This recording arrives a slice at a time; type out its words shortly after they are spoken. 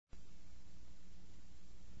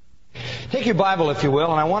Take your Bible, if you will,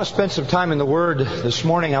 and I want to spend some time in the Word this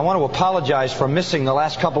morning. I want to apologize for missing the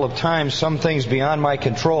last couple of times. Some things beyond my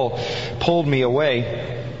control pulled me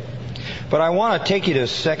away. But I want to take you to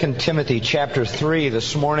 2 Timothy chapter 3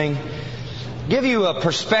 this morning. Give you a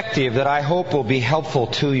perspective that I hope will be helpful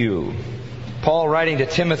to you. Paul writing to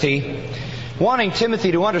Timothy, wanting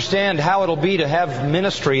Timothy to understand how it'll be to have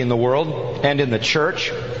ministry in the world and in the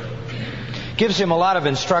church. Gives him a lot of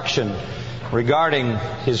instruction regarding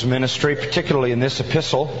his ministry, particularly in this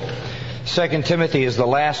epistle. 2 Timothy is the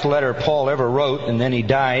last letter Paul ever wrote, and then he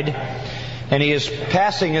died. And he is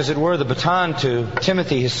passing, as it were, the baton to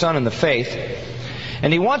Timothy, his son in the faith.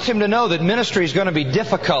 And he wants him to know that ministry is going to be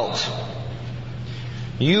difficult.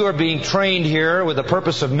 You are being trained here with the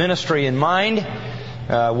purpose of ministry in mind.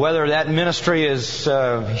 Whether that ministry is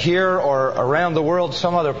here or around the world,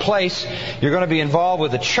 some other place, you're going to be involved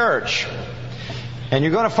with the church. And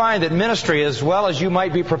you're going to find that ministry, as well as you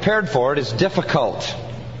might be prepared for it, is difficult.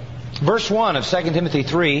 Verse 1 of 2 Timothy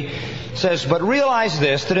 3 says, "But realize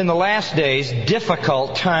this, that in the last days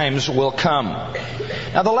difficult times will come."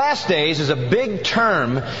 Now the last days is a big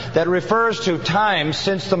term that refers to times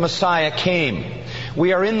since the Messiah came.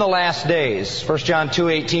 We are in the last days. 1 John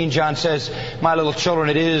 2:18, John says, "My little children,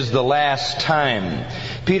 it is the last time."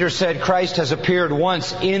 Peter said, "Christ has appeared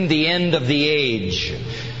once in the end of the age."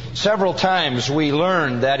 Several times we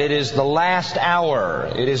learn that it is the last hour.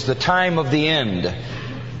 It is the time of the end.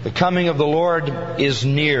 The coming of the Lord is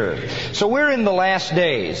near. So we're in the last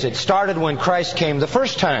days. It started when Christ came the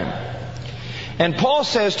first time. And Paul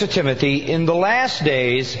says to Timothy, in the last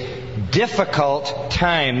days, difficult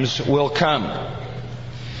times will come.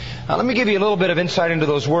 Now let me give you a little bit of insight into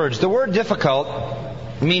those words. The word difficult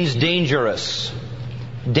means dangerous.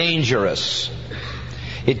 Dangerous.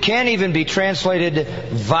 It can even be translated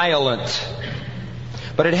violent.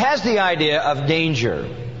 But it has the idea of danger.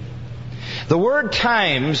 The word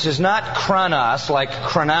times is not chronos, like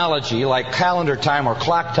chronology, like calendar time or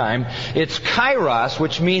clock time. It's kairos,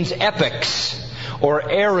 which means epochs,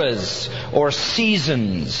 or eras, or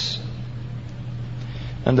seasons.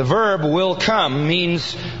 And the verb will come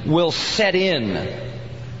means will set in,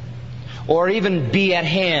 or even be at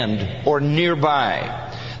hand, or nearby.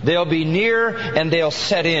 They'll be near and they'll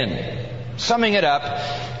set in. Summing it up,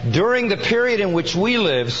 during the period in which we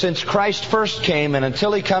live, since Christ first came and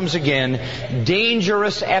until He comes again,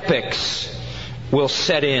 dangerous epochs will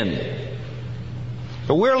set in.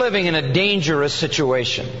 But we're living in a dangerous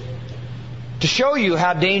situation. To show you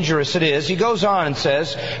how dangerous it is, he goes on and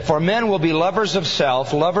says, "For men will be lovers of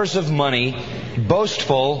self, lovers of money,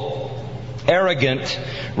 boastful, arrogant,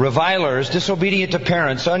 revilers, disobedient to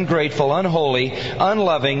parents, ungrateful, unholy,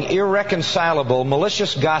 unloving, irreconcilable,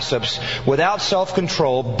 malicious gossips, without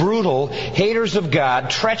self-control, brutal, haters of God,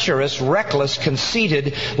 treacherous, reckless,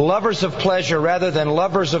 conceited, lovers of pleasure rather than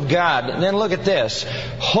lovers of God." And then look at this,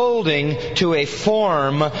 "holding to a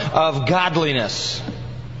form of godliness."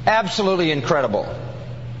 Absolutely incredible.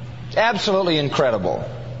 Absolutely incredible.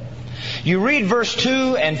 You read verse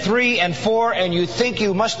 2 and 3 and 4 and you think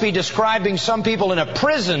you must be describing some people in a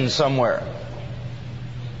prison somewhere.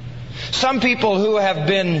 Some people who have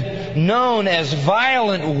been known as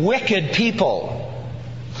violent, wicked people.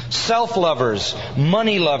 Self-lovers,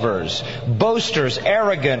 money lovers, boasters,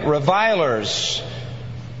 arrogant, revilers,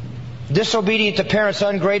 disobedient to parents,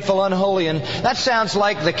 ungrateful, unholy. And that sounds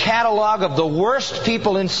like the catalog of the worst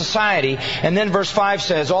people in society. And then verse 5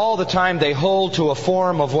 says, all the time they hold to a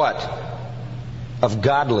form of what? Of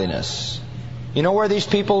godliness. You know where these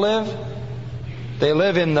people live? They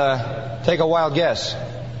live in the, take a wild guess,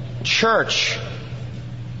 church.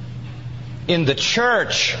 In the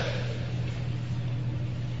church.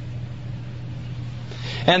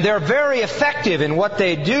 And they're very effective in what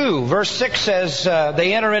they do. Verse 6 says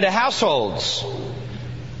they enter into households.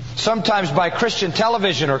 Sometimes by Christian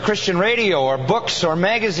television or Christian radio or books or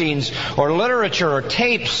magazines or literature or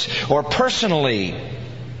tapes or personally.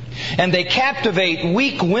 And they captivate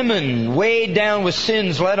weak women weighed down with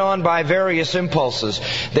sins led on by various impulses.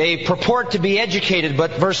 They purport to be educated,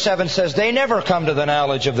 but verse 7 says they never come to the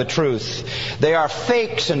knowledge of the truth. They are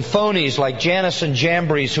fakes and phonies like Jannes and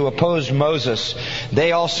Jambres who opposed Moses.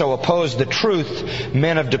 They also opposed the truth,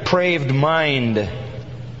 men of depraved mind,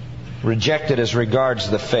 rejected as regards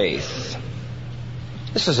the faith.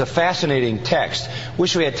 This is a fascinating text.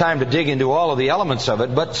 Wish we had time to dig into all of the elements of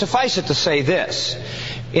it, but suffice it to say this.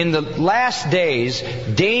 In the last days,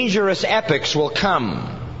 dangerous epochs will come.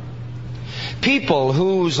 People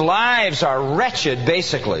whose lives are wretched,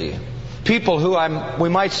 basically. People who we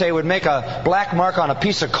might say would make a black mark on a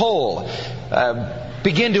piece of coal,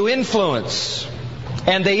 begin to influence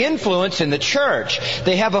And they influence in the church.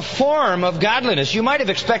 They have a form of godliness. You might have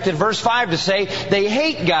expected verse 5 to say they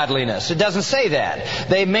hate godliness. It doesn't say that.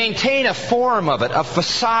 They maintain a form of it, a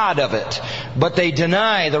facade of it, but they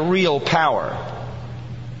deny the real power.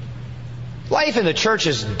 Life in the church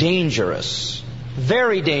is dangerous.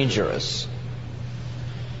 Very dangerous.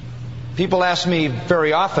 People ask me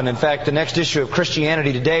very often, in fact, the next issue of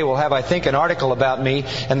Christianity Today will have, I think, an article about me.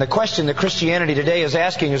 And the question that Christianity Today is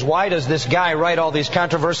asking is, why does this guy write all these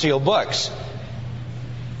controversial books?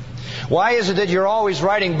 Why is it that you're always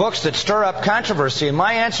writing books that stir up controversy? And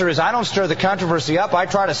my answer is, I don't stir the controversy up, I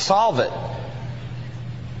try to solve it.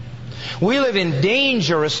 We live in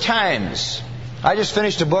dangerous times. I just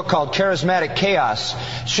finished a book called Charismatic Chaos.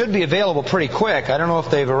 It should be available pretty quick. I don't know if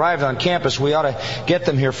they've arrived on campus. We ought to get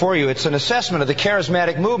them here for you. It's an assessment of the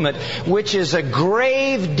charismatic movement, which is a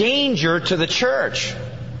grave danger to the church.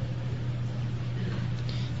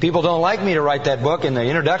 People don't like me to write that book. In the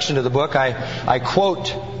introduction to the book, I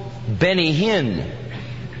quote Benny Hinn.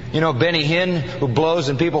 You know Benny Hinn, who blows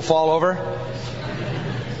and people fall over?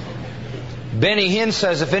 Benny Hinn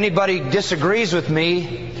says, if anybody disagrees with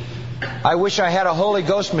me, I wish I had a Holy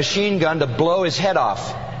Ghost machine gun to blow his head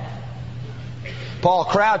off. Paul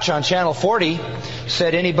Crouch on Channel 40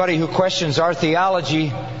 said anybody who questions our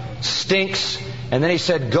theology stinks, and then he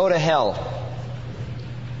said, go to hell.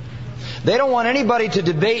 They don't want anybody to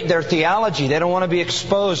debate their theology. They don't want to be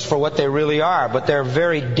exposed for what they really are, but they're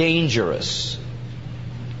very dangerous.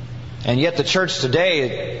 And yet the church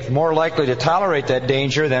today is more likely to tolerate that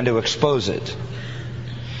danger than to expose it.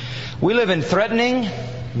 We live in threatening,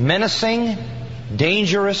 menacing,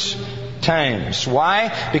 dangerous times.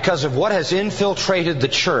 Why? Because of what has infiltrated the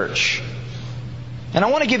church. And I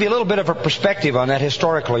want to give you a little bit of a perspective on that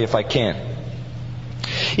historically, if I can.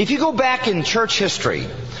 If you go back in church history,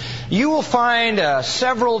 you will find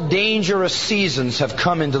several dangerous seasons have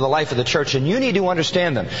come into the life of the church, and you need to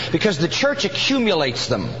understand them, because the church accumulates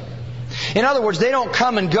them. In other words, they don't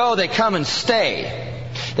come and go, they come and stay.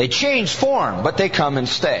 They change form, but they come and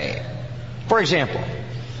stay. For example,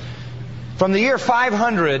 from the year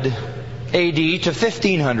 500 AD to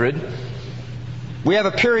 1500, we have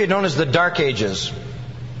a period known as the Dark Ages.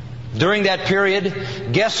 During that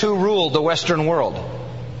period, guess who ruled the Western world?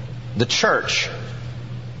 The church.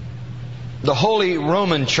 The Holy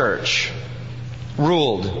Roman Church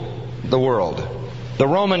ruled the world. The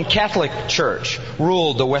Roman Catholic Church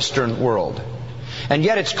ruled the Western world. And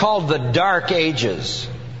yet it's called the Dark Ages.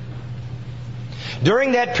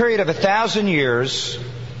 During that period of 1,000 years,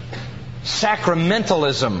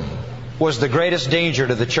 sacramentalism was the greatest danger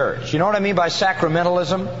to the church. You know what I mean by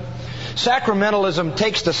sacramentalism? Sacramentalism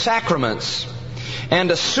takes the sacraments and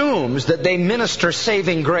assumes that they minister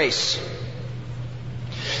saving grace.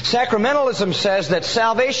 Sacramentalism says that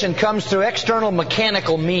salvation comes through external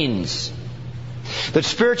mechanical means. That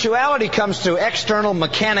spirituality comes through external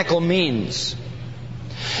mechanical means.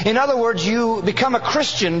 In other words, you become a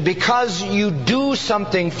Christian because you do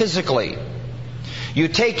something physically. You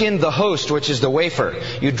take in the host, which is the wafer.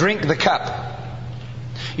 You drink the cup.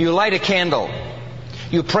 You light a candle.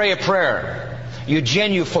 You pray a prayer. You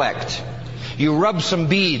genuflect. You rub some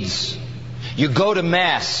beads. You go to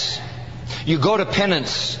Mass. You go to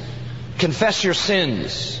penance. Confess your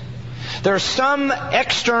sins. There's some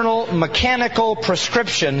external mechanical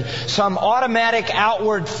prescription, some automatic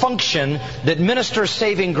outward function that ministers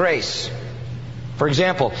saving grace. For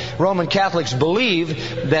example, Roman Catholics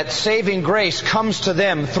believe that saving grace comes to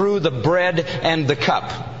them through the bread and the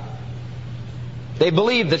cup. They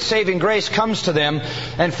believe that saving grace comes to them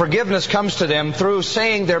and forgiveness comes to them through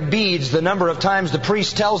saying their beads the number of times the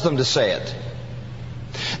priest tells them to say it.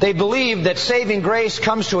 They believe that saving grace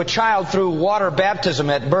comes to a child through water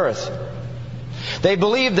baptism at birth. They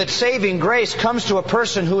believe that saving grace comes to a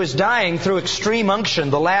person who is dying through extreme unction,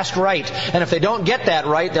 the last rite. And if they don't get that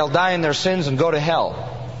right, they'll die in their sins and go to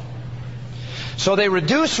hell. So they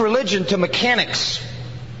reduce religion to mechanics,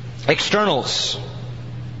 externals,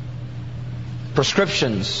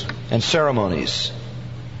 prescriptions, and ceremonies.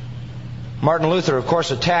 Martin Luther, of course,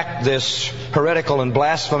 attacked this heretical and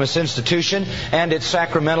blasphemous institution and its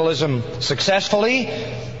sacramentalism successfully,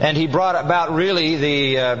 and he brought about really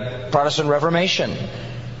the Protestant Reformation.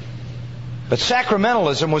 But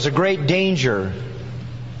sacramentalism was a great danger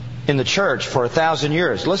in the church for 1,000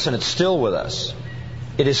 years. Listen, it's still with us.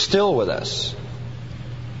 It is still with us.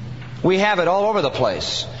 We have it all over the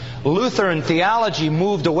place. Lutheran theology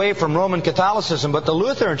moved away from Roman Catholicism, but the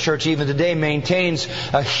Lutheran Church even today maintains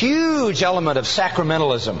a huge element of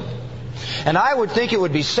sacramentalism. And I would think it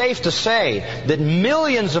would be safe to say that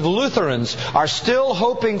millions of Lutherans are still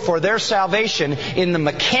hoping for their salvation in the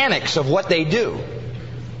mechanics of what they do.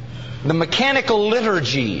 The mechanical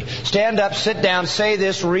liturgy. Stand up, sit down, say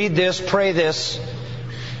this, read this, pray this.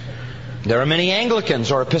 There are many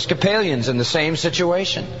Anglicans or Episcopalians in the same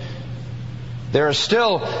situation. There is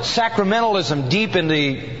still sacramentalism deep in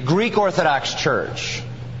the Greek Orthodox Church.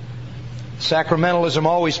 Sacramentalism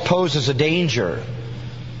always poses a danger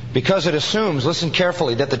because it assumes, listen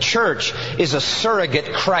carefully, that the church is a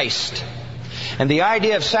surrogate Christ. And the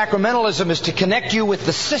idea of sacramentalism is to connect you with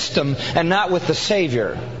the system and not with the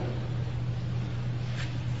Savior.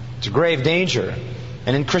 It's a grave danger.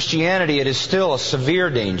 And in Christianity, it is still a severe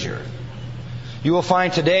danger. You will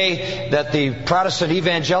find today that the Protestant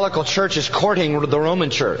evangelical church is courting the Roman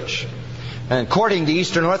Church and courting the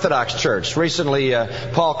Eastern Orthodox Church. Recently,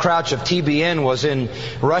 Paul Crouch of TBN was in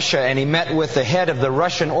Russia, and he met with the head of the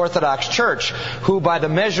Russian Orthodox Church, who by the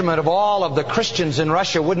measurement of all of the Christians in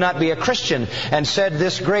Russia would not be a Christian, and said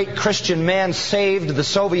this great Christian man saved the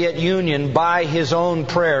Soviet Union by his own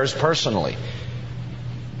prayers personally,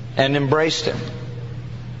 and embraced him.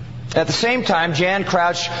 At the same time, Jan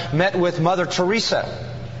Crouch met with Mother Teresa.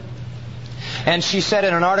 And she said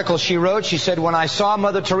in an article she wrote, she said, when I saw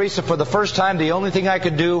Mother Teresa for the first time, the only thing I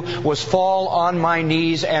could do was fall on my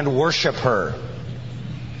knees and worship her.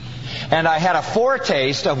 And I had a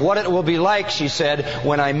foretaste of what it will be like, she said,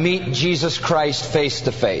 when I meet Jesus Christ face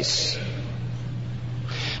to face.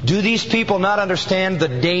 Do these people not understand the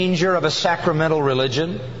danger of a sacramental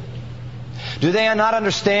religion? Do they not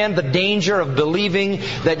understand the danger of believing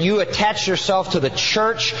that you attach yourself to the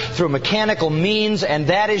church through mechanical means and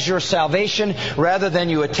that is your salvation, rather than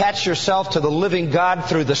you attach yourself to the living God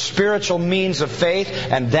through the spiritual means of faith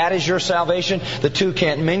and that is your salvation? The two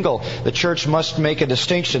can't mingle. The church must make a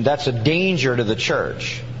distinction. That's a danger to the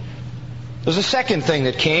church. There's a second thing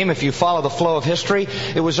that came, if you follow the flow of history.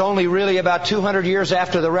 It was only really about 200 years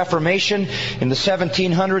after the Reformation, in the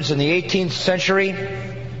 1700s and the 18th century,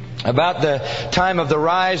 about the time of the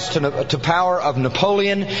rise to power of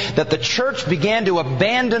Napoleon, that the church began to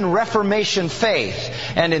abandon Reformation faith.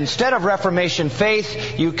 And instead of Reformation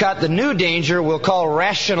faith, you got the new danger we'll call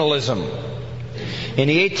rationalism. In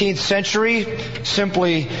the 18th century,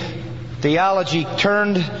 simply theology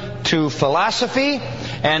turned to philosophy,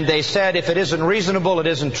 and they said if it isn't reasonable, it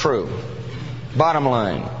isn't true. Bottom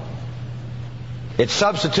line. It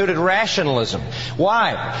substituted rationalism.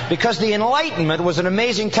 Why? Because the Enlightenment was an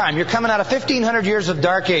amazing time. You're coming out of 1,500 years of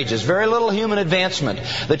dark ages. Very little human advancement.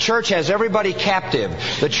 The church has everybody captive.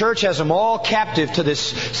 The church has them all captive to this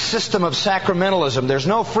system of sacramentalism. There's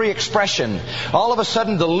no free expression. All of a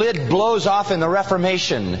sudden the lid blows off in the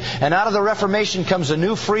Reformation. And out of the Reformation comes a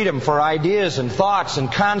new freedom for ideas and thoughts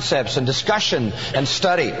and concepts and discussion and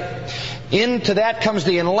study. Into that comes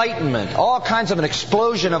the Enlightenment, all kinds of an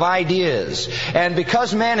explosion of ideas. And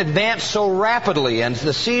because man advanced so rapidly and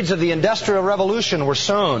the seeds of the Industrial Revolution were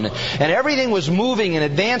sown and everything was moving and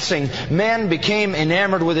advancing, man became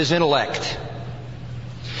enamored with his intellect.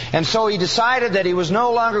 And so he decided that he was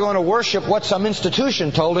no longer going to worship what some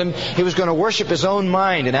institution told him. He was going to worship his own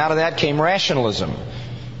mind, and out of that came rationalism.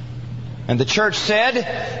 And the church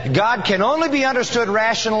said, God can only be understood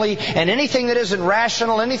rationally, and anything that isn't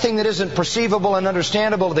rational, anything that isn't perceivable and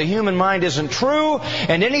understandable to the human mind isn't true,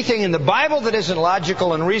 and anything in the Bible that isn't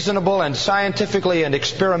logical and reasonable and scientifically and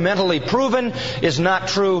experimentally proven is not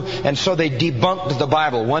true, and so they debunked the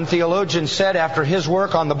Bible. One theologian said after his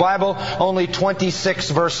work on the Bible, only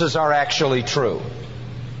 26 verses are actually true.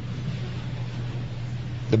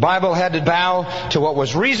 The Bible had to bow to what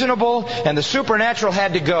was reasonable, and the supernatural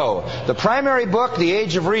had to go. The primary book, The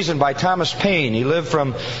Age of Reason by Thomas Paine. He lived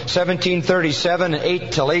from 1737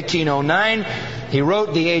 till 1809. He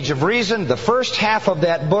wrote The Age of Reason. The first half of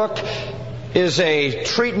that book is a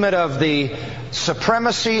treatment of the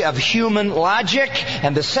supremacy of human logic,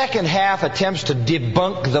 and the second half attempts to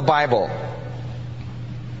debunk the Bible.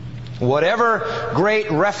 Whatever great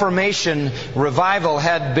Reformation revival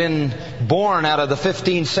had been born out of the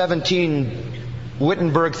 1517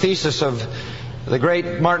 Wittenberg thesis of the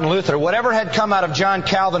great Martin Luther, whatever had come out of John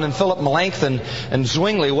Calvin and Philip Melanchthon and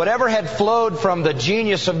Zwingli, whatever had flowed from the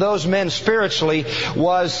genius of those men spiritually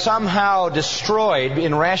was somehow destroyed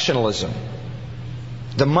in rationalism.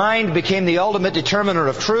 The mind became the ultimate determiner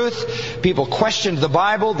of truth. People questioned the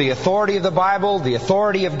Bible, the authority of the Bible, the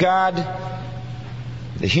authority of God.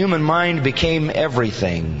 The human mind became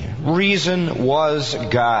everything. Reason was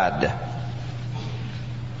God.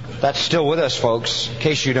 That's still with us, folks, in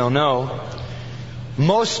case you don't know.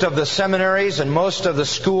 Most of the seminaries and most of the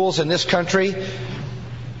schools in this country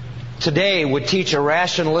today would teach a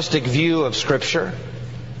rationalistic view of Scripture.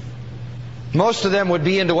 Most of them would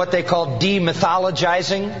be into what they call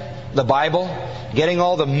demythologizing the Bible, getting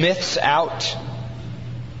all the myths out.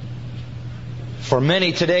 For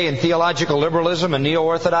many today in theological liberalism and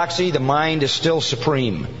neo-orthodoxy, the mind is still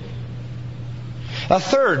supreme. A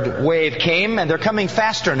third wave came, and they're coming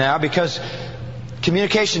faster now because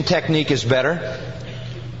communication technique is better.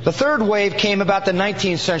 The third wave came about the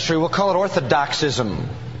 19th century. We'll call it orthodoxism.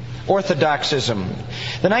 Orthodoxism.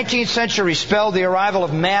 The 19th century spelled the arrival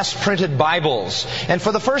of mass-printed Bibles. And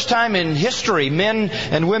for the first time in history, men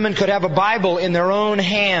and women could have a Bible in their own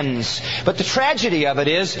hands. But the tragedy of it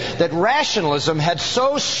is that rationalism had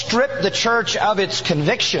so stripped the church of its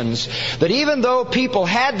convictions that even though people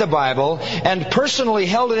had the Bible and personally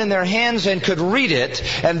held it in their hands and could read it,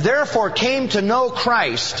 and therefore came to know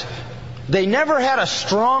Christ, they never had a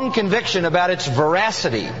strong conviction about its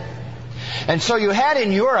veracity. And so you had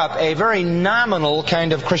in Europe a very nominal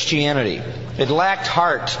kind of Christianity. It lacked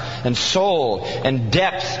heart and soul and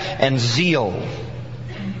depth and zeal.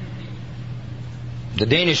 The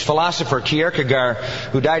Danish philosopher Kierkegaard,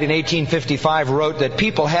 who died in 1855, wrote that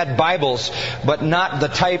people had Bibles, but not the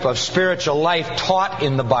type of spiritual life taught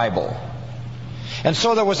in the Bible. And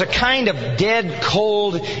so there was a kind of dead,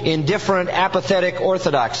 cold, indifferent, apathetic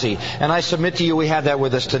orthodoxy. And I submit to you we have that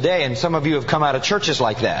with us today, and some of you have come out of churches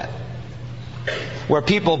like that, where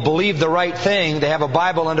people believe the right thing, they have a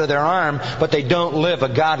Bible under their arm, but they don't live a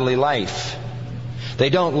godly life.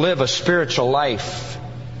 They don't live a spiritual life.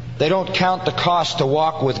 They don't count the cost to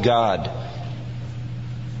walk with God.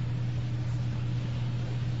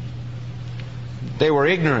 They were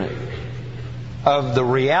ignorant of the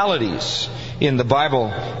realities in the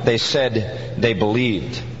Bible they said they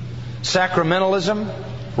believed. Sacramentalism,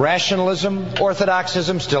 rationalism,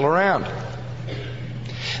 orthodoxism still around.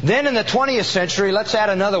 Then in the 20th century, let's add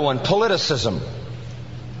another one, politicism.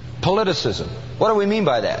 Politicism. What do we mean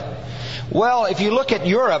by that? Well, if you look at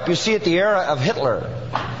Europe, you see at the era of Hitler.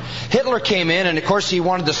 Hitler came in, and of course he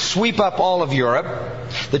wanted to sweep up all of Europe.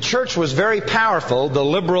 The church was very powerful, the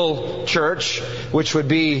liberal church, which would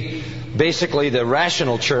be basically the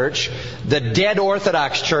rational church. The dead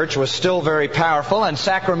Orthodox church was still very powerful, and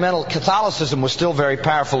sacramental Catholicism was still very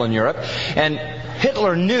powerful in Europe. And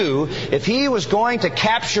Hitler knew if he was going to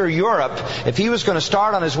capture Europe, if he was going to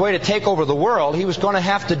start on his way to take over the world, he was going to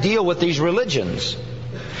have to deal with these religions.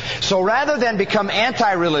 So rather than become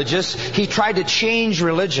anti-religious, he tried to change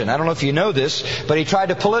religion. I don't know if you know this, but he tried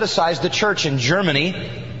to politicize the church in Germany.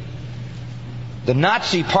 The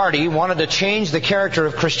Nazi Party wanted to change the character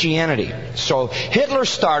of Christianity. So Hitler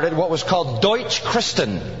started what was called Deutsche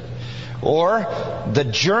Christen, or the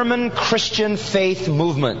German Christian faith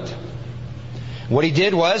movement. What he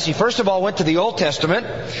did was, he first of all went to the Old Testament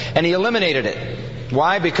and he eliminated it.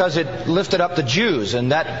 Why? Because it lifted up the Jews,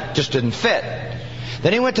 and that just didn't fit.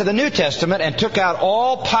 Then he went to the New Testament and took out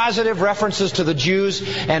all positive references to the Jews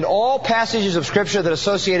and all passages of Scripture that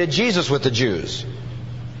associated Jesus with the Jews.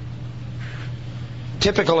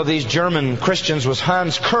 Typical of these German Christians was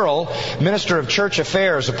Hans Kerrl, Minister of Church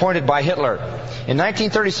Affairs, appointed by Hitler. In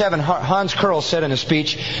 1937, Hans Kerrl said in a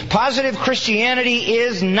speech, "Positive Christianity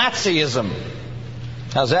is Nazism."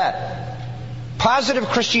 How's that? Positive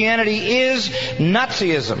Christianity is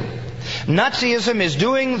Nazism. Nazism is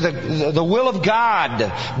doing the will of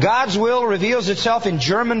God. God's will reveals itself in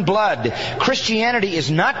German blood. Christianity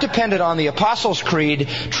is not dependent on the Apostles' Creed.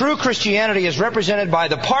 True Christianity is represented by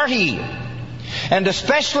the party, and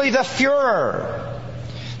especially the Führer.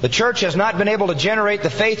 The church has not been able to generate the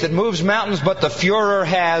faith that moves mountains, but the Führer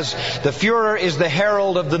has. The Führer is the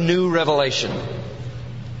herald of the new revelation.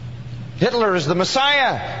 Hitler is the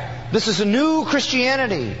Messiah. This is a new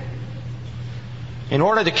Christianity. In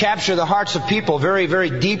order to capture the hearts of people very,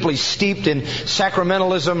 very deeply steeped in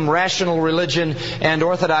sacramentalism, rational religion, and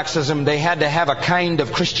orthodoxism, they had to have a kind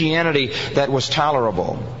of Christianity that was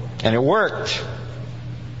tolerable. And it worked.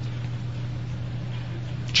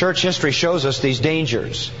 Church history shows us these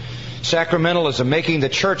dangers. Sacramentalism, making the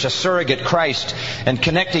church a surrogate Christ and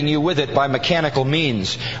connecting you with it by mechanical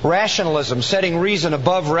means. Rationalism, setting reason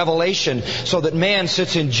above revelation so that man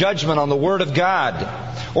sits in judgment on the Word of God.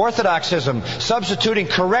 Orthodoxism, substituting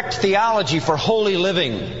correct theology for holy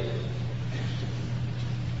living.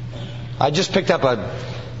 I just picked up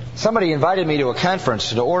somebody invited me to a conference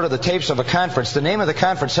to order the tapes of a conference. The name of the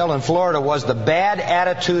conference held in Florida was the Bad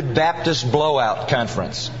Attitude Baptist Blowout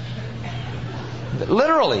Conference.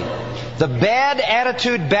 Literally, the Bad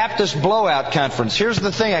Attitude Baptist Blowout Conference. Here's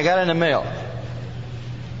the thing I got in the mail.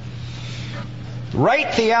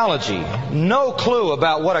 Right theology, no clue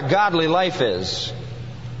about what a godly life is.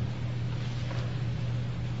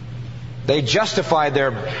 They justified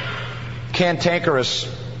their cantankerous,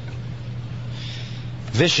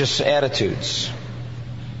 vicious attitudes.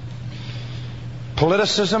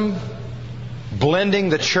 Politicism, blending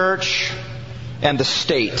the church and the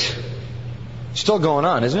state. Still going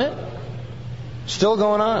on, isn't it? Still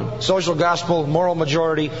going on. Social gospel, moral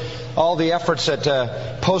majority, all the efforts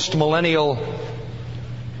at post-millennial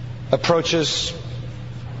approaches.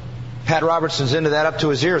 Pat Robertson's into that up to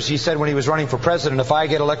his ears. He said when he was running for president, if I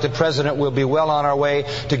get elected president, we'll be well on our way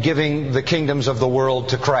to giving the kingdoms of the world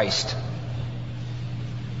to Christ.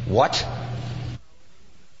 What?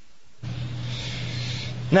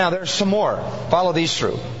 Now there's some more. Follow these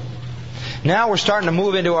through. Now we're starting to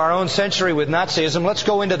move into our own century with Nazism. Let's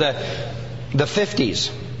go into the 50s.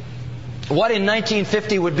 What in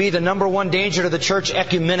 1950 would be the number one danger to the church?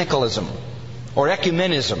 Ecumenicalism or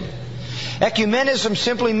ecumenism. Ecumenism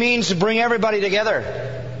simply means to bring everybody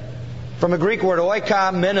together. From a Greek word,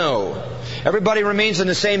 oikomeno. Everybody remains in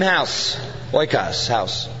the same house. Oikos,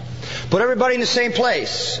 house. Put everybody in the same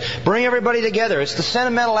place. Bring everybody together. It's the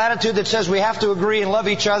sentimental attitude that says we have to agree and love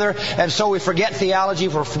each other, and so we forget theology,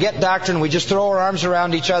 we forget doctrine, we just throw our arms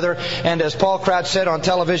around each other. And as Paul Crouch said on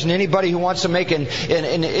television, anybody who wants to make an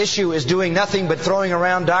issue is doing nothing but throwing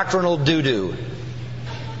around doctrinal doo-doo.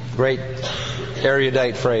 Great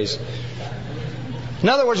erudite phrase. In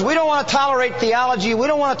other words, we don't want to tolerate theology. We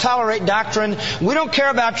don't want to tolerate doctrine. We don't care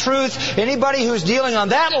about truth. Anybody who's dealing on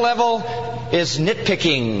that level is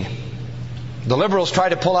nitpicking. The liberals tried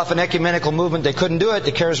to pull off an ecumenical movement. They couldn't do it.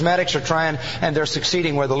 The charismatics are trying, and they're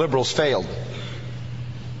succeeding where the liberals failed.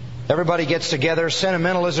 Everybody gets together.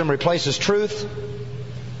 Sentimentalism replaces truth.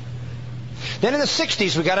 Then in the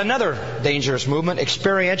 60s, we got another dangerous movement,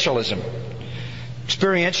 experientialism.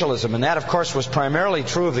 Experientialism, and that, of course, was primarily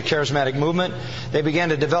true of the charismatic movement. They began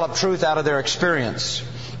to develop truth out of their experience.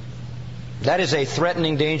 That is a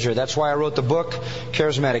threatening danger. That's why I wrote the book,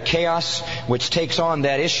 Charismatic Chaos, which takes on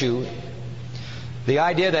that issue. The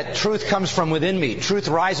idea that truth comes from within me. Truth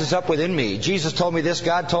rises up within me. Jesus told me this,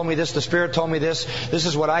 God told me this, the Spirit told me this. This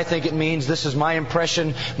is what I think it means. This is my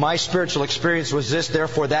impression. My spiritual experience was this,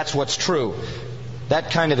 therefore that's what's true.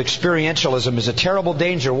 That kind of experientialism is a terrible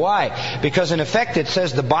danger. Why? Because in effect it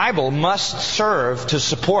says the Bible must serve to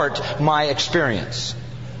support my experience.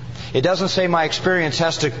 It doesn't say my experience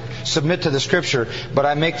has to submit to the Scripture, but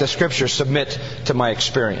I make the Scripture submit to my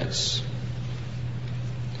experience.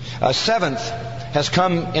 A seventh has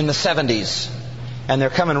come in the 70s, and they're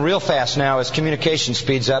coming real fast now as communication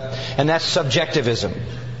speeds up, and that's subjectivism.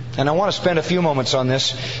 And I want to spend a few moments on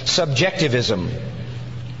this. Subjectivism.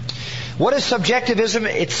 What is subjectivism?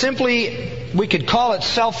 It's simply, we could call it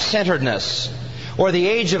self-centeredness, or the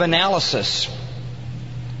age of analysis.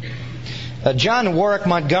 John Warwick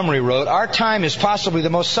Montgomery wrote, "Our time is possibly the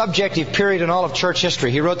most subjective period in all of church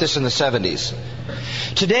history." He wrote this in the 70s.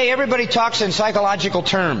 Today, everybody talks in psychological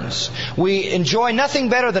terms. We enjoy nothing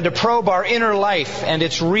better than to probe our inner life and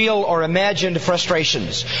its real or imagined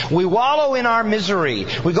frustrations. We wallow in our misery.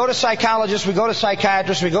 We go to psychologists, we go to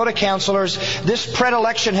psychiatrists, we go to counselors. This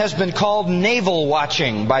predilection has been called navel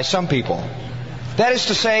watching by some people. That is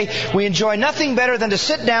to say, we enjoy nothing better than to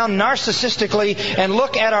sit down narcissistically and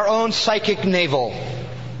look at our own psychic navel.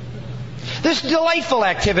 This delightful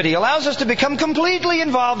activity allows us to become completely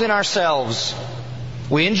involved in ourselves.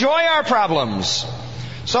 We enjoy our problems.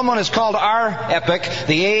 Someone has called our epoch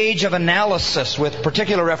the age of analysis, with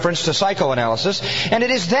particular reference to psychoanalysis. And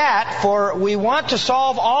it is that, for we want to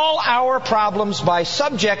solve all our problems by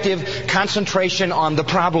subjective concentration on the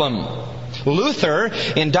problem. Luther,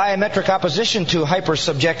 in diametric opposition to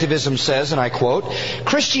hypersubjectivism, says, and I quote,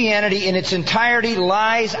 "Christianity in its entirety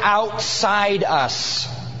lies outside us,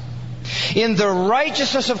 in the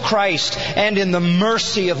righteousness of Christ and in the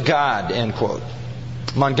mercy of God," end quote.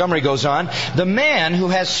 Montgomery goes on, "The man who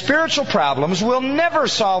has spiritual problems will never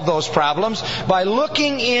solve those problems by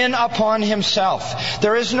looking in upon himself.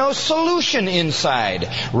 There is no solution inside.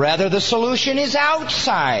 Rather, the solution is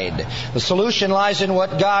outside. The solution lies in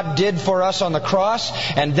what God did for us on the cross,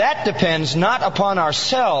 and that depends not upon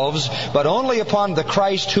ourselves, but only upon the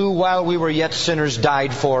Christ who, while we were yet sinners,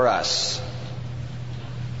 died for us."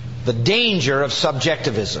 The danger of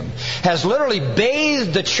subjectivism has literally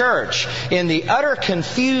bathed the church in the utter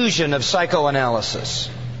confusion of psychoanalysis.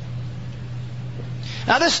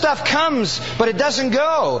 Now this stuff comes, but it doesn't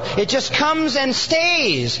go. It just comes and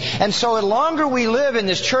stays. And so the longer we live in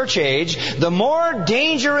this church age, the more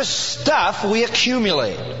dangerous stuff we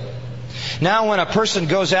accumulate. Now when a person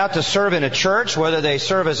goes out to serve in a church, whether they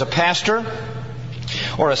serve as a pastor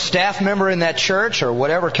or a staff member in that church or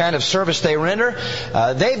whatever kind of service they render,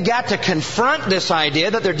 they've got to confront this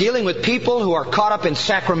idea that they're dealing with people who are caught up in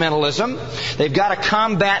sacramentalism. They've got to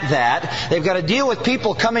combat that. They've got to deal with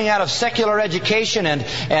people coming out of secular education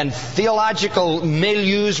and theological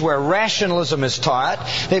milieus where rationalism is taught.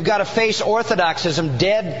 They've got to face orthodoxism,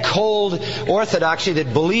 dead, cold orthodoxy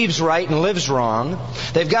that believes right and lives wrong.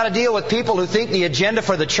 They've got to deal with people who think the agenda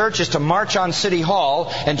for the church is to march on City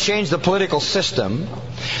Hall and change the political system.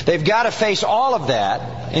 They've got to face all of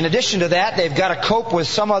that. In addition to that, they've got to cope with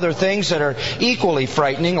some other things that are equally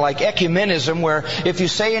frightening, like ecumenism, where if you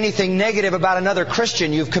say anything negative about another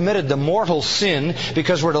Christian, you've committed the mortal sin,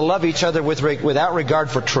 because we're to love each other without regard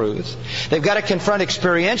for truth. They've got to confront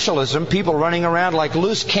experientialism, people running around like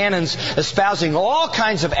loose cannons espousing all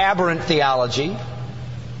kinds of aberrant theology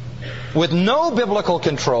with no biblical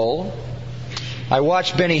control. I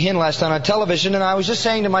watched Benny Hinn last night on television, and I was just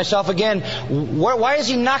saying to myself again, why is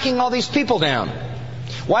he knocking all these people down?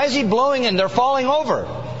 Why is he blowing in? They're falling over.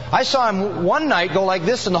 I saw him one night go like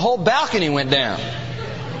this and the whole balcony went down.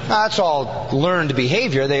 Now, that's all learned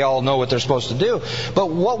behavior. They all know what they're supposed to do. But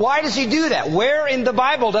why does he do that? Where in the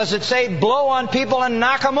Bible does it say blow on people and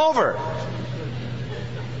knock them over?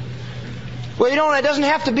 Well, it doesn't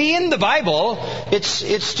have to be in the Bible.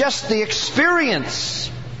 It's just the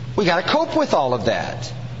experience. We got to cope with all of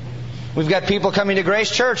that. We've got people coming to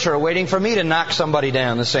Grace Church who are waiting for me to knock somebody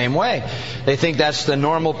down the same way. They think that's the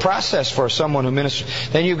normal process for someone who ministers.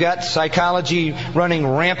 Then you've got psychology running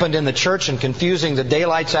rampant in the church and confusing the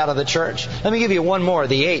daylights out of the church. Let me give you one more,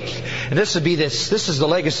 the eighth. And this is the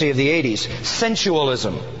legacy of the 80s.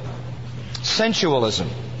 Sensualism. Sensualism.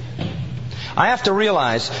 I have to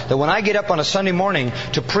realize that when I get up on a Sunday morning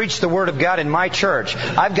to preach the Word of God in my church,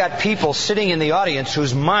 I've got people sitting in the audience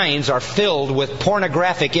whose minds are filled with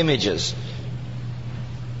pornographic images.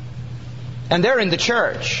 And they're in the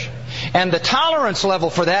church. And the tolerance level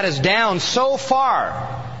for that is down so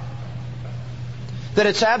far that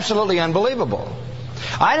it's absolutely unbelievable.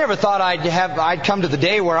 I never thought I'd come to the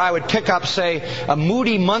day where I would pick up, say, a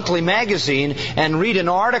Moody Monthly magazine and read an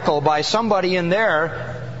article by somebody in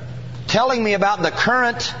there telling me about the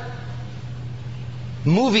current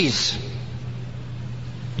movies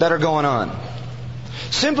that are going on.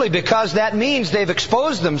 Simply because that means they've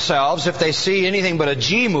exposed themselves, if they see anything but a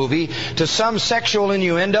G movie, to some sexual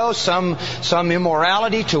innuendo, some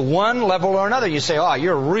immorality to one level or another. You say, oh,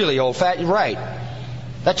 you're really old-fashioned. Right.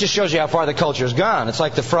 That just shows you how far the culture's gone. It's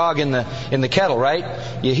like the frog in the kettle,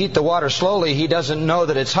 right? You heat the water slowly, he doesn't know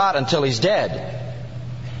that it's hot until he's dead.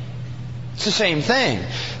 It's the same thing.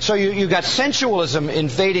 So you've got sensualism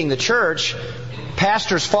invading the church,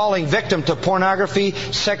 pastors falling victim to pornography,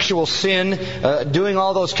 sexual sin, doing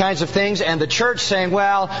all those kinds of things, and the church saying,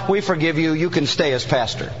 well, we forgive you, you can stay as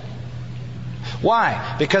pastor.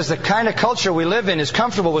 Why? Because the kind of culture we live in is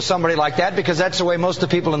comfortable with somebody like that, because that's the way most of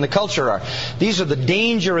the people in the culture are. These are the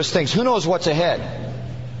dangerous things. Who knows what's ahead?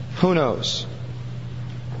 Who knows?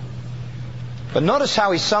 But notice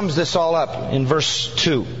how he sums this all up in verse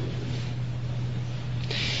 2.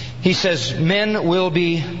 He says, men will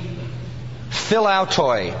be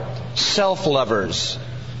philautoi, self-lovers.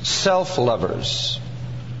 Self-lovers.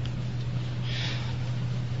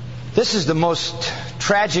 This is the most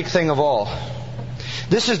tragic thing of all.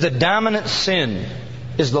 This is the dominant sin,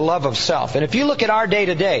 is the love of self. And if you look at our day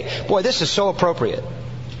to day, boy, this is so appropriate.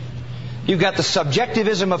 You've got the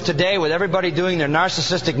subjectivism of today with everybody doing their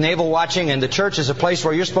narcissistic navel watching, and the church is a place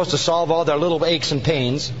where you're supposed to solve all their little aches and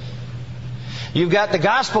pains. You've got the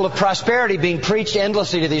gospel of prosperity being preached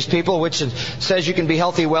endlessly to these people, which says you can be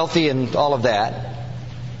healthy, wealthy, and all of that.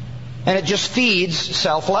 And it just feeds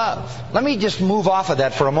self-love. Let me just move off of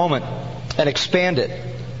that for a moment and expand it.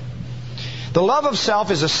 The love of self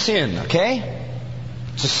is a sin, okay?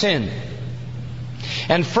 It's a sin.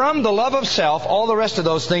 And from the love of self, all the rest of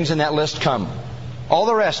those things in that list come. All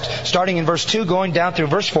the rest, starting in verse 2, going down through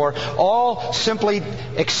verse 4, all simply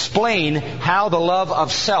explain how the love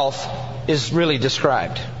of self is really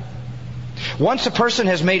described. Once a person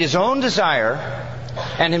has made his own desire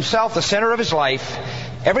and himself the center of his life,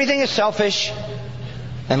 everything is selfish,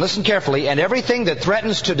 and listen carefully, and everything that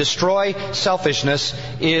threatens to destroy selfishness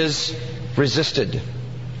is resisted.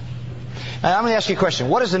 Now, I'm going to ask you a question.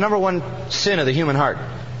 What is the number one sin of the human heart?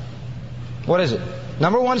 What is it?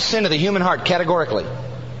 Number one sin of the human heart, categorically.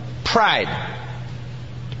 Pride.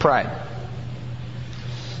 Pride.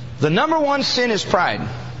 The number one sin is pride.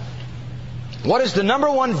 What is the number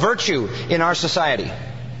one virtue in our society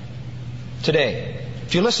today?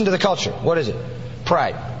 If you listen to the culture, what is it?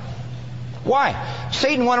 Pride. Why?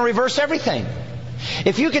 Satan wants to reverse everything.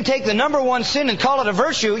 If you can take the number one sin and call it a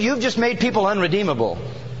virtue, you've just made people unredeemable.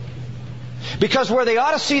 Because where they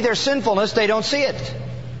ought to see their sinfulness, they don't see it.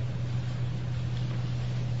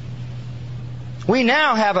 We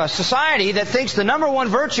now have a society that thinks the number one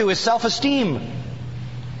virtue is self-esteem.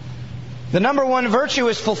 The number one virtue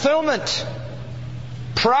is fulfillment,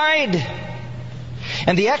 pride.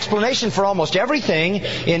 And the explanation for almost everything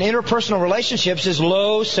in interpersonal relationships is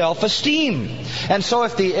low self-esteem. And so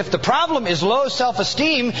if the problem is low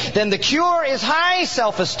self-esteem, then the cure is high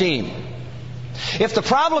self-esteem. If the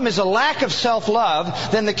problem is a lack of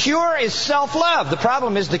self-love, then the cure is self-love. The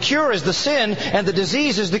problem is the cure is the sin, and the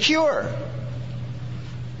disease is the cure.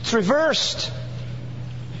 It's reversed.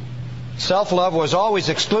 Self-love was always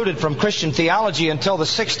excluded from Christian theology until the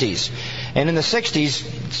 60s. And in the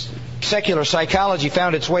 60s, secular psychology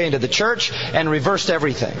found its way into the church and reversed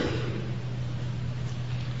everything.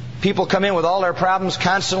 People come in with all their problems,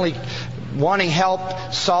 constantly wanting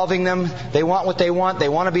help, solving them. They want what they want. They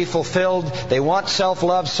want to be fulfilled. They want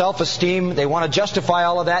self-love, self-esteem. They want to justify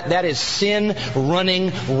all of that. That is sin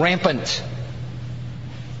running rampant.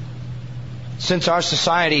 Since our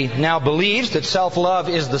society now believes that self-love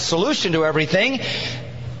is the solution to everything,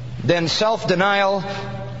 then self-denial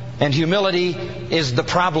and humility is the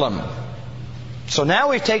problem. So now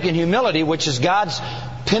we've taken humility, which is God's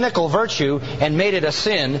pinnacle virtue, and made it a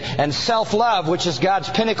sin, and self-love, which is God's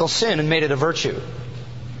pinnacle sin, and made it a virtue.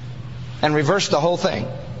 And reversed the whole thing.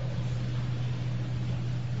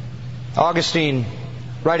 Augustine,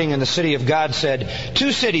 writing in The City of God, said,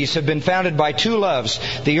 "Two cities have been founded by two loves,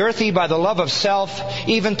 the earthly by the love of self,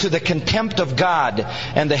 even to the contempt of God,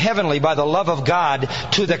 and the heavenly by the love of God,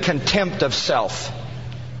 to the contempt of self."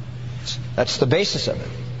 That's the basis of it.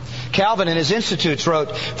 Calvin in his Institutes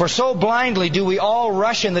wrote, "For so blindly do we all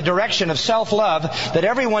rush in the direction of self-love that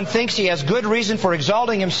everyone thinks he has good reason for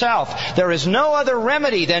exalting himself. There is no other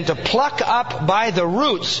remedy than to pluck up by the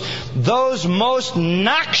roots those most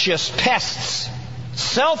noxious pests,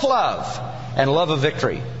 self-love and love of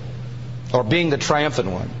victory, or being the triumphant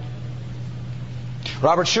one."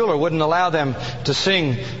 Robert Schuller wouldn't allow them to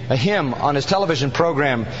sing a hymn on his television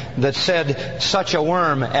program that said, "Such a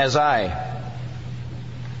worm as I."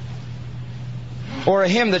 Or a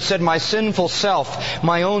hymn that said, "My sinful self,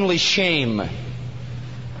 my only shame."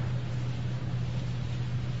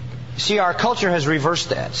 See, our culture has reversed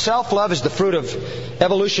that. Self-love is the fruit of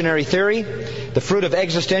evolutionary theory, the fruit of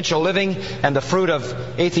existential living, and the fruit of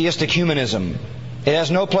atheistic humanism. It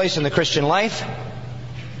has no place in the Christian life,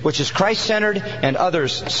 which is Christ-centered and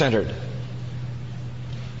others-centered.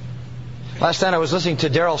 Last night I was listening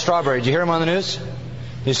to Darryl Strawberry. Did you hear him on the news?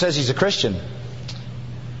 He says he's a Christian.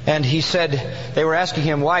 And he said, they were asking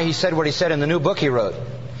him why he said what he said in the new book he wrote.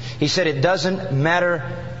 He said, "It doesn't matter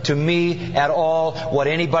to me at all what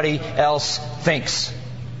anybody else thinks."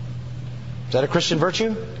 Is that a Christian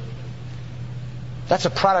virtue? That's a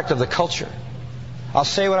product of the culture. I'll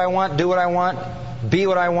say what I want, do what I want, be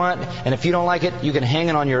what I want, and if you don't like it, you can hang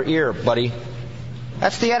it on your ear, buddy.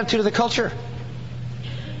 That's the attitude of the culture.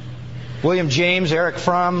 William James, Eric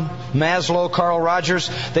Fromm, Maslow, Carl Rogers,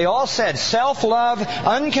 they all said self-love,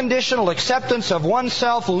 unconditional acceptance of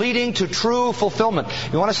oneself leading to true fulfillment.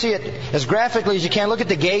 You want to see it as graphically as you can? Look at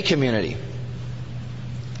the gay community.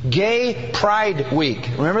 Gay Pride Week.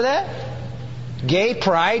 Remember that? Gay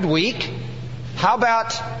Pride Week. How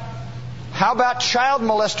about Child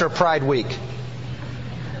Molester Pride Week?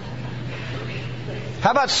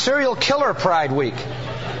 How about Serial Killer Pride Week?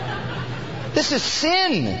 This is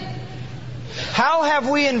sin. How have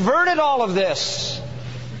we inverted all of this?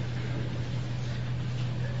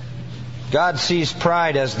 God sees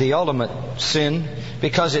pride as the ultimate sin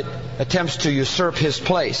because it attempts to usurp His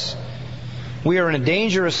place. We are in a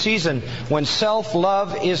dangerous season when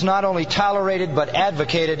self-love is not only tolerated but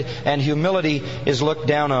advocated, and humility is looked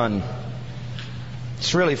down on.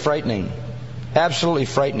 It's really frightening. Absolutely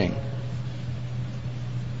frightening.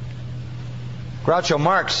 Groucho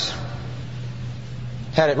Marx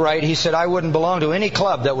had it right. He said, "I wouldn't belong to any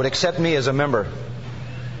club that would accept me as a member."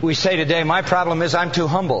 We say today, my problem is I'm too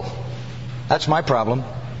humble. That's my problem.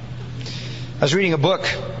 I was reading a book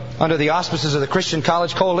under the auspices of the Christian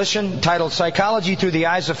College Coalition titled Psychology Through the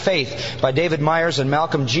Eyes of Faith by David Myers and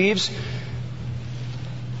Malcolm Jeeves.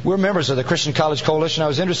 We're members of the Christian College Coalition. I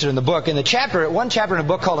was interested in the book. In one chapter in a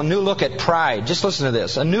book called A New Look at Pride. Just listen to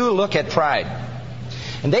this. A New Look at Pride.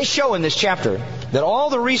 And they show in this chapter that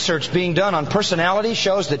all the research being done on personality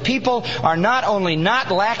shows that people are not only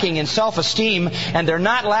not lacking in self-esteem and they're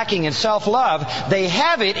not lacking in self-love, they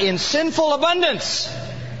have it in sinful abundance.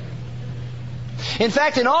 In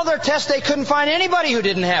fact, in all their tests, they couldn't find anybody who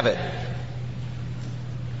didn't have it.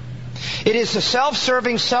 It is the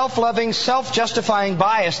self-serving, self-loving, self-justifying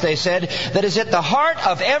bias, they said, that is at the heart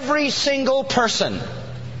of every single person.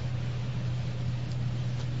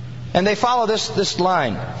 And they follow this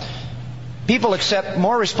line. People accept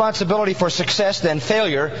more responsibility for success than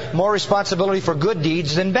failure, more responsibility for good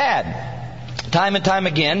deeds than bad. Time and time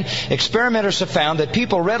again, experimenters have found that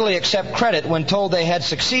people readily accept credit when told they had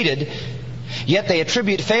succeeded, yet they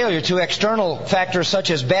attribute failure to external factors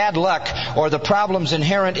such as bad luck or the problem's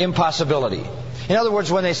inherent impossibility. In other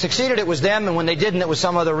words, when they succeeded, it was them, and when they didn't, it was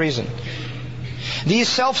some other reason. These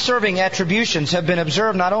self-serving attributions have been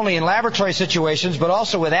observed not only in laboratory situations, but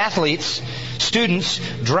also with athletes, students,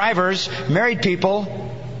 drivers, married people.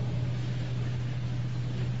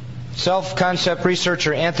 Self-concept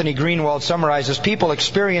researcher Anthony Greenwald summarizes, people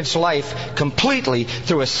experience life completely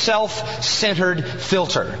through a self-centered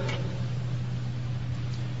filter.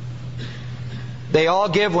 They all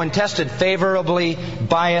give, when tested, favorably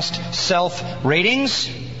biased self-ratings.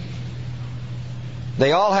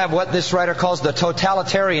 They all have what this writer calls the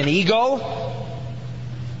totalitarian ego,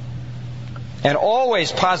 and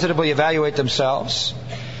always positively evaluate themselves.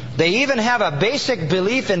 They even have a basic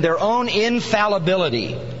belief in their own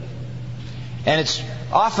infallibility. And it's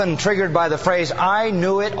often triggered by the phrase, "I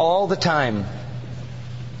knew it all the time."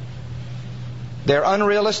 They're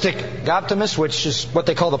unrealistic optimists, which is what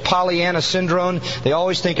they call the Pollyanna syndrome. They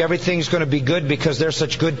always think everything's going to be good because they're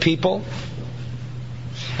such good people.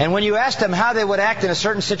 And when you ask them how they would act in a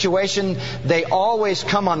certain situation, they always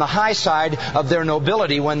come on the high side of their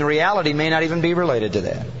nobility when the reality may not even be related to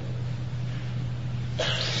that.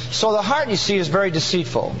 So the heart, you see, is very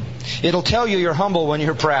deceitful. It'll tell you you're humble when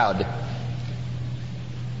you're proud.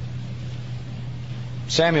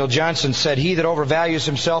 Samuel Johnson said, "He that overvalues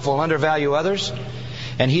himself will undervalue others,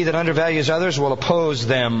 and he that undervalues others will oppose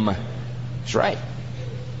them." That's right.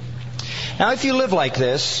 Now, if you live like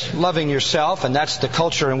this, loving yourself, and that's the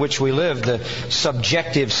culture in which we live, the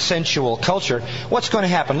subjective, sensual culture, what's going to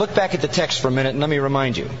happen? Look back at the text for a minute and let me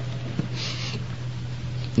remind you.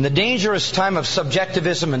 In the dangerous time of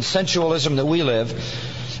subjectivism and sensualism that we live,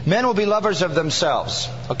 men will be lovers of themselves.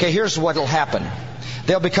 Okay, here's what will happen.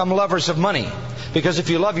 They'll become lovers of money. Because if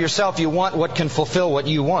you love yourself, you want what can fulfill what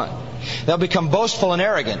you want. They'll become boastful and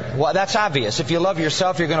arrogant. Well, that's obvious. If you love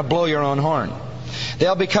yourself, you're going to blow your own horn.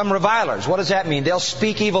 They'll become revilers. What does that mean? They'll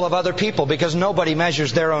speak evil of other people because nobody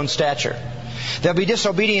measures their own stature. They'll be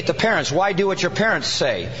disobedient to parents. Why do what your parents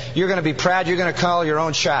say? You're going to be proud. You're going to call your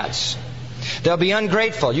own shots. They'll be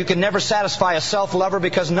ungrateful. You can never satisfy a self-lover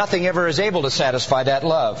because nothing ever is able to satisfy that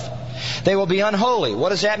love. They will be unholy. What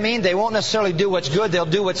does that mean? They won't necessarily do what's good. They'll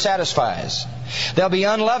do what satisfies. They'll be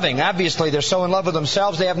unloving. Obviously, they're so in love with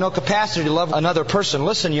themselves, they have no capacity to love another person.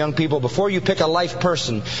 Listen, young people, before you pick a life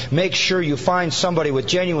person, make sure you find somebody with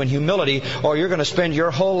genuine humility, or you're going to spend your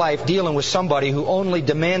whole life dealing with somebody who only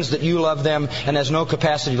demands that you love them and has no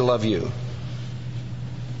capacity to love you.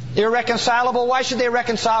 Irreconcilable? Why should they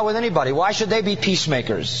reconcile with anybody? Why should they be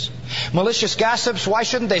peacemakers? Malicious gossips? Why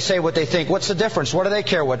shouldn't they say what they think? What's the difference? What do they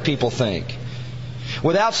care what people think?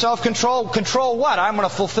 Without self-control, control what? I'm going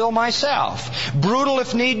to fulfill myself. Brutal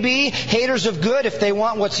if need be, haters of good if they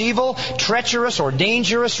want what's evil, treacherous or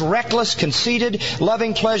dangerous, reckless, conceited,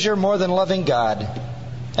 loving pleasure more than loving God.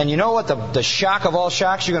 And you know what? The shock of all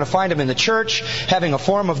shocks, you're going to find them in the church, having a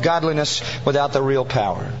form of godliness without the real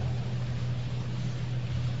power.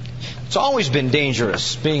 It's always been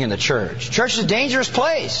dangerous being in the church. Church is a dangerous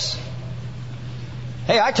place.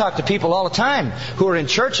 Hey, I talk to people all the time who are in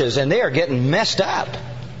churches and they are getting messed up.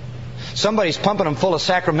 Somebody's pumping them full of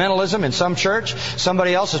sacramentalism in some church.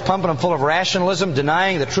 Somebody else is pumping them full of rationalism,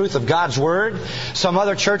 denying the truth of God's Word. Some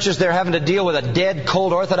other churches, they're having to deal with a dead,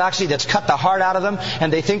 cold orthodoxy that's cut the heart out of them,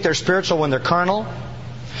 and they think they're spiritual when they're carnal.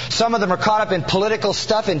 Some of them are caught up in political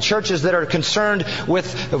stuff in churches that are concerned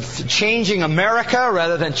with changing America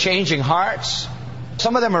rather than changing hearts.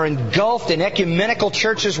 Some of them are engulfed in ecumenical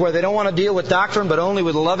churches where they don't want to deal with doctrine but only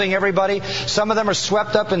with loving everybody. Some of them are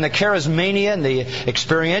swept up in the charismania and the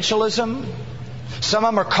experientialism. Some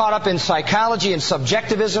of them are caught up in psychology and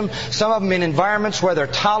subjectivism. Some of them in environments where they're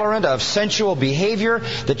tolerant of sensual behavior.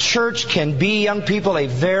 The church can be, young people, a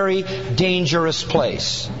very dangerous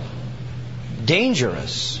place.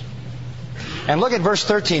 Dangerous. And look at verse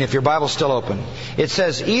 13 if your Bible's still open. It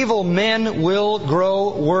says, evil men will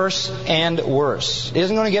grow worse and worse. It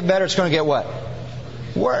isn't going to get better, it's going to get what?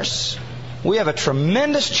 Worse. We have a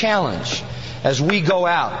tremendous challenge as we go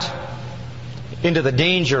out into the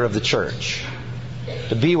danger of the church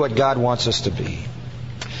to be what God wants us to be.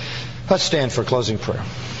 Let's stand for closing prayer.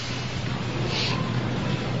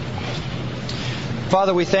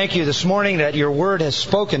 Father, we thank you this morning that your word has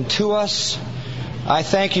spoken to us. I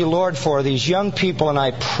thank you, Lord, for these young people, and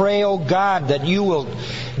I pray, oh God, that you will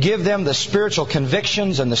give them the spiritual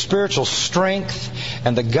convictions and the spiritual strength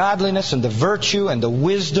and the godliness and the virtue and the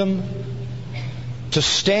wisdom to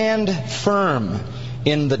stand firm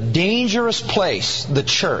in the dangerous place, the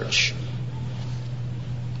church,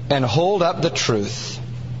 and hold up the truth.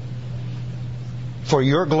 For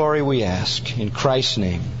your glory we ask. In Christ's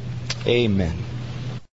name, amen.